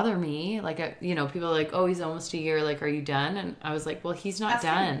doesn't bother me. Like, you know, people are like, oh, he's almost a year. Like, are you done? And I was like, well, he's not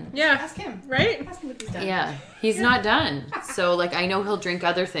done. Him. Yeah. Ask him. Right? Ask him if he's done. Yeah. He's not done. So, like, I know he'll drink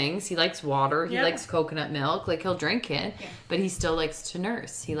other things. He likes water. He likes coconut milk. Like, he'll drink it. Yeah. But he still likes to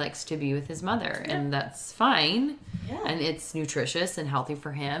nurse. He likes to be with his mother. Yeah. And that's fine. Yeah. And it's nutritious and healthy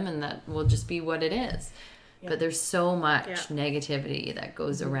for him. And that will just be what it is. Yeah. But there's so much negativity that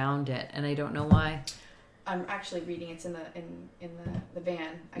goes around it. And I don't know why. I'm actually reading, it's in the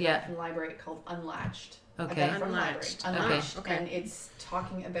van I got from the library, called Unlatched. Okay. Unlatched. Okay. And it's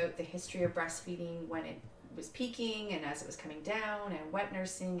talking about the history of breastfeeding when it was peaking and as it was coming down, and wet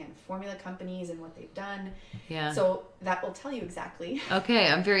nursing and formula companies and what they've done. Yeah. So that will tell you exactly. Okay,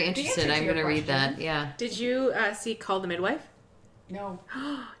 I'm very interested. I'm going to read that. Yeah. Did you see Call the Midwife? No.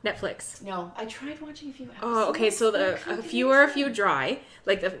 Netflix. No, I tried watching a few episodes. Oh, okay. So a few dry.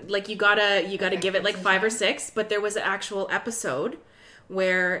 Like you gotta give it like 5 or 6. But there was an actual episode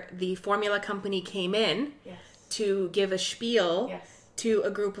where the formula company came in to give a spiel to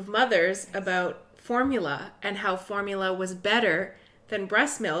a group of mothers about formula and how formula was better than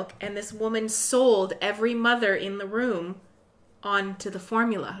breast milk, and this woman sold every mother in the room onto the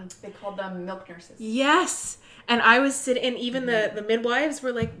formula. They called them milk nurses. Yes. And I was sitting, and even the midwives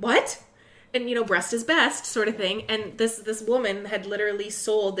were like, what? And, you know, breast is best sort of thing. And this woman had literally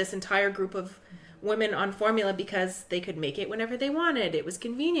sold this entire group of women on formula because they could make it whenever they wanted. It was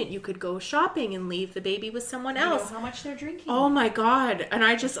convenient. You could go shopping and leave the baby with someone else. Know how much they're drinking. Oh my God. And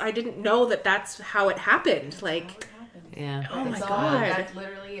I didn't know that that's how it happened. Like, yeah. Oh my God. That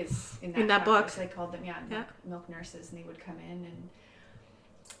literally is in that book. They called them, milk nurses, and they would come in and,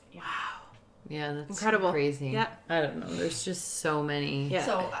 wow. Yeah, that's incredible. Crazy. Yeah. I don't know. There's just so many. Yeah.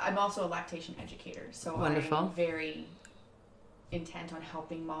 So I'm also a lactation educator. So wonderful. I'm very intent on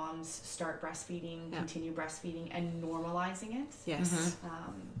helping moms start breastfeeding, continue breastfeeding, and normalizing it. Yes.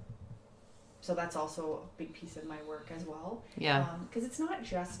 So that's also a big piece of my work as well. Yeah. Because it's not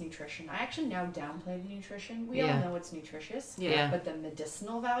just nutrition. I actually now downplay the nutrition. We all know it's nutritious. Yeah. But the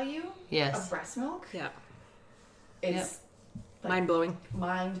medicinal value of breast milk is mind-blowing.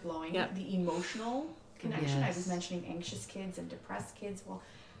 Mind-blowing. Yeah. The emotional connection. Yes. I was mentioning anxious kids and depressed kids. Well,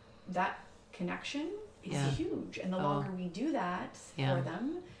 that connection is huge. And the longer we do that for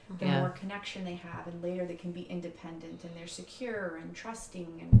them, the more connection they have. And later they can be independent and they're secure and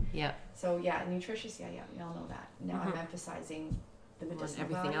trusting. And so, nutritious, we all know that. Now I'm emphasizing the medicinal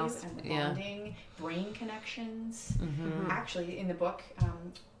everything value else. and the bonding, brain connections. Actually, in the book,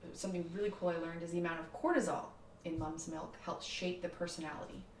 something really cool I learned is the amount of cortisol in mom's milk helps shape the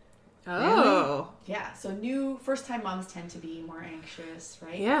personality. Oh. Yeah. So first-time moms tend to be more anxious,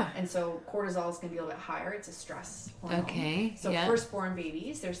 right? Yeah. And so cortisol is going to be a little bit higher. It's a stress hormone. Okay. So firstborn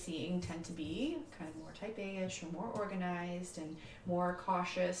babies tend to be kind of more type A-ish or more organized and more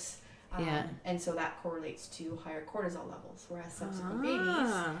cautious. And so that correlates to higher cortisol levels, whereas subsequent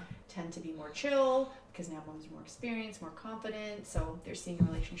babies tend to be more chill because now moms are more experienced, more confident. So they're seeing a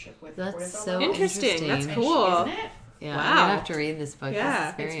relationship with cortisol. That's so interesting. That's And cool. isn't it? Yeah, wow. I'm gonna have to read this book. Yeah,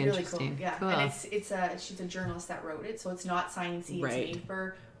 it's very really interesting. cool. Yeah, cool. And she's a journalist that wrote it, so it's not sciencey. Right. It's made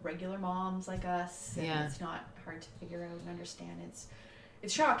for regular moms like us. And Yeah. it's not hard to figure out and understand.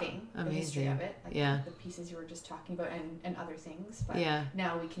 It's shocking, the history of it, like the pieces you were just talking about, and other things. But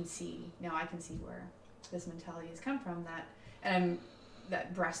now I can see where this mentality has come from.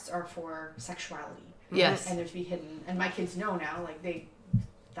 That breasts are for sexuality. Yes. And they're to be hidden. And my kids know now, like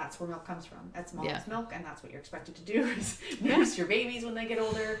that's where milk comes from. That's mom's milk, and that's what you're expected to do is nurse your babies when they get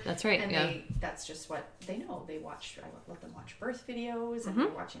older. That's right. And that's just what they know. I let them watch birth videos, and they're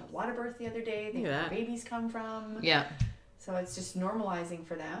watching a water birth the other day. They know where babies come from. Yeah. So it's just normalizing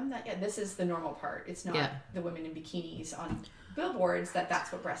for them that this is the normal part. It's not the women in bikinis on billboards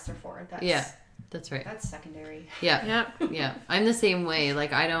that's what breasts are for. That's right. That's secondary. Yeah. Yeah. I'm the same way.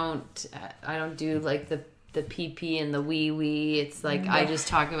 Like I don't do like the pee-pee and the wee-wee. It's like I just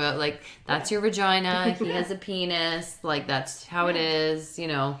talk about like that's your vagina. He has a penis. Like that's how it is. You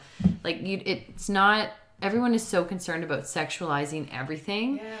know, like it's not. Everyone is so concerned about sexualizing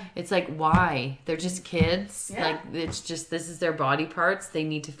everything. Yeah. It's like, why? They're just kids. Yeah. Like, it's just, this is their body parts. They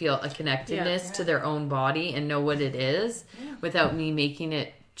need to feel a connectedness to their own body and know what it is without me making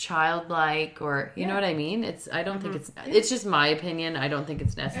it childlike or, you know what I mean? I don't think it's just my opinion. I don't think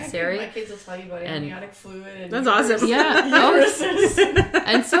it's necessary. My kids will tell you about amniotic fluid. And that's awesome. Yeah.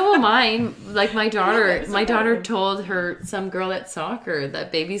 And so am I. Like my daughter told some girl at soccer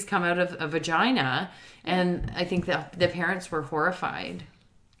that babies come out of a vagina. And I think that the parents were horrified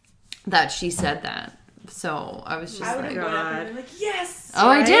that she said that. So I was just like, yes. Oh,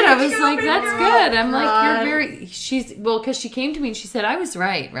 right? I did. I was like, that's good. I'm like, because she came to me and she said, I was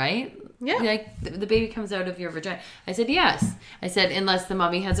right? Yeah. Like the baby comes out of your vagina. I said, yes. I said, unless the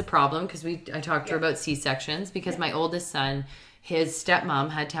mommy has a problem, because I talked to her about C-sections, because my oldest son, his stepmom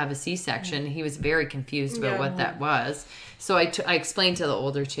had to have a C-section. He was very confused about what that was. So I explained to the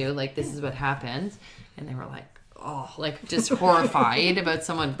older two, like, this is what happened. And they were like, oh, like just horrified about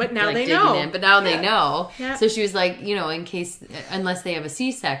someone. But now like, they know. But now they know. Yeah. So she was like, you know, unless they have a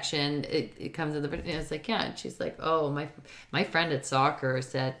C-section, it comes in the. And I was like, yeah. And she's like, oh, my friend at soccer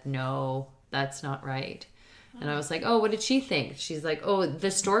said, no, that's not right. And I was like, oh, what did she think? She's like, oh,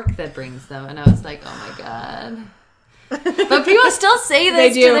 the stork that brings them. And I was like, oh my God. But people still say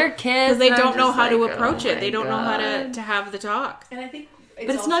this to their kids. Because they don't know how to approach it. They don't know how to have the talk. And I think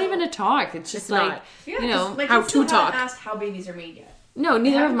it's not even a talk. It's just like, you know, how to talk. Asked how babies are made yet. No,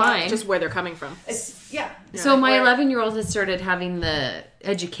 neither have mine. Just where they're coming from. So my 11-year-old has started having the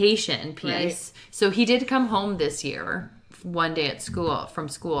education piece. Right. So he did come home this year, one day from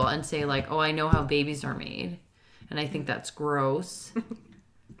school, and say like, oh, I know how babies are made. And I think that's gross.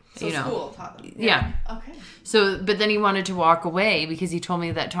 So school taught them. Yeah. Okay. So, but then he wanted to walk away because he told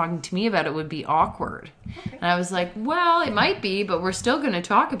me that talking to me about it would be awkward. Okay. And I was like, well, it might be, but we're still going to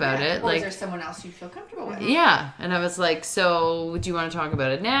talk about it. Or like, is there someone else you feel comfortable with? Yeah. And I was like, so would you want to talk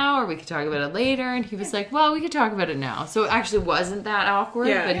about it now or we could talk about it later? And he was like, well, we could talk about it now. So it actually wasn't that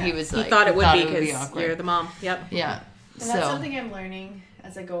awkward, but he was like, he thought it would be because you're the mom. Yep. Yeah. And that's something I'm learning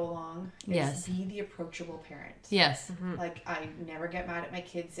as I go along. Is be the approachable parent. Yes. Mm-hmm. Like I never get mad at my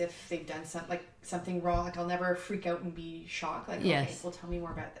kids if they've done something wrong. Like I'll never freak out and be shocked. Like okay, well tell me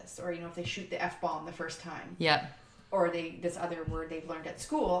more about this. Or if they shoot the F-bomb the first time. Yeah. Or this other word they've learned at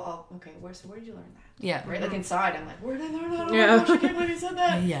school. Where did you learn that? Yeah. Right? Like inside I'm like, where did I learn that? Oh my gosh, I can't believe he said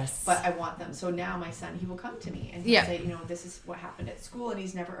that. Yes. But I want them. So now my son, he will come to me and he'll say, this is what happened at school, and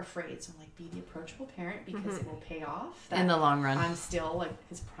he's never afraid. So I'm like, be the approachable parent because it will pay off. In the long run. I'm still like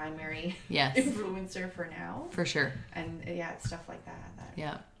his primary influencer for now. For sure. And it's stuff like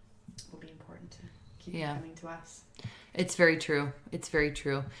that will be important to keep coming to us. It's very true. It's very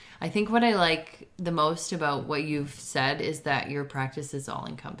true. I think what I like the most about what you've said is that your practice is all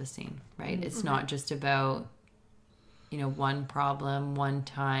encompassing, right? Mm-hmm. It's not just about, one problem, one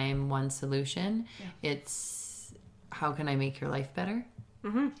time, one solution. Yeah. It's how can I make your life better?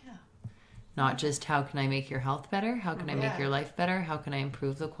 Mm-hmm. Yeah. Not just how can I make your health better? How can I make your life better? How can I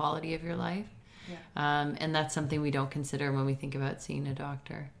improve the quality of your life? Yeah. And that's something we don't consider when we think about seeing a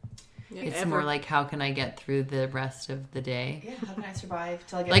doctor. Yeah, it's more like how can I get through the rest of the day? Yeah, how can I survive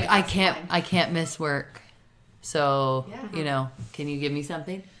till I get I can't miss work. So, can you give me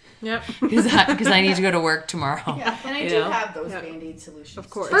something? Yep. Because I need to go to work tomorrow. Yeah, and I do have those Band-Aid solutions. Of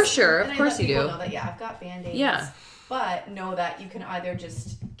course. For sure. Of course you do. Know that, I've got Band-Aids. Yeah. But know that you can either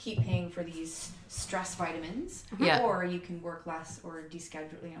just keep paying for these stress vitamins or you can work less or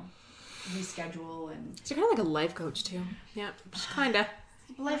reschedule and... So you're kind of like a life coach too. Yeah, just kind of.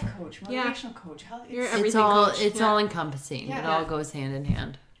 Life coach, motivational coach. It's all encompassing. Yeah. It all goes hand in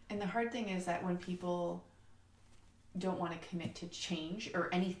hand. And the hard thing is that when people don't want to commit to change or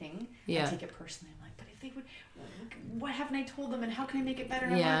anything, I take it personally. I'm like, but if they would, what haven't I told them, and how can I make it better?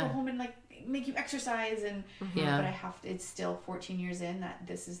 And I want to go home and make you exercise, and but I have to. It's still 14 years in that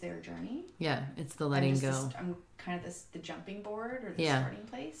this is their journey. Yeah, it's the letting go. I'm kind of the jumping board or the starting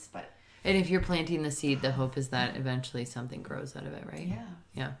place, but. And if you're planting the seed, the hope is that eventually something grows out of it, right? Yeah.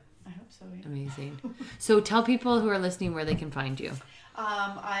 Yeah. I hope so. Yeah. Amazing. So tell people who are listening where they can find you.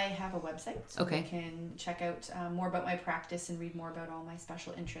 I have a website, so okay. you can check out more about my practice and read more about all my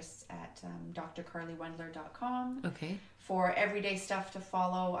special interests at drcarlywendler.com. Okay. For everyday stuff to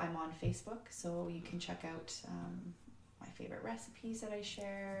follow, I'm on Facebook, so you can check out my favorite recipes that I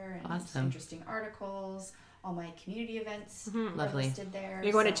share and awesome. interesting articles. All my community events are listed there.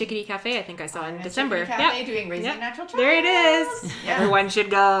 You're going to Chickadee Cafe, I think I saw in December. Chickadee Cafe doing Raising a Natural Child. There it is. Yeah. Everyone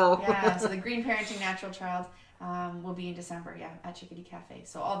should go. Yeah, so the Green Parenting Natural Child will be in December, at Chickadee Cafe.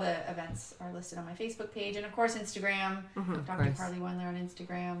 So all the events are listed on my Facebook page. And of course, Instagram. Dr. Carly Wendler on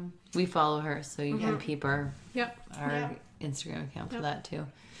Instagram. We follow her, so you can peep our Instagram account for that too.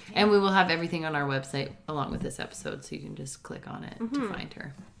 And we will have everything on our website along with this episode, so you can just click on it to find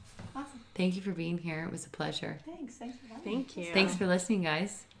her. Awesome. Thank you for being here. It was a pleasure. Thanks for having me. Thank you. Thanks for listening,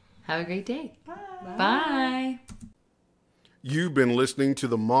 guys. Have a great day. Bye. Bye. You've been listening to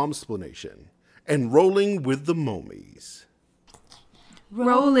the Momsplanation and Rolling with the Momies.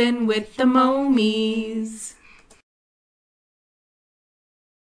 Rolling with the Momies.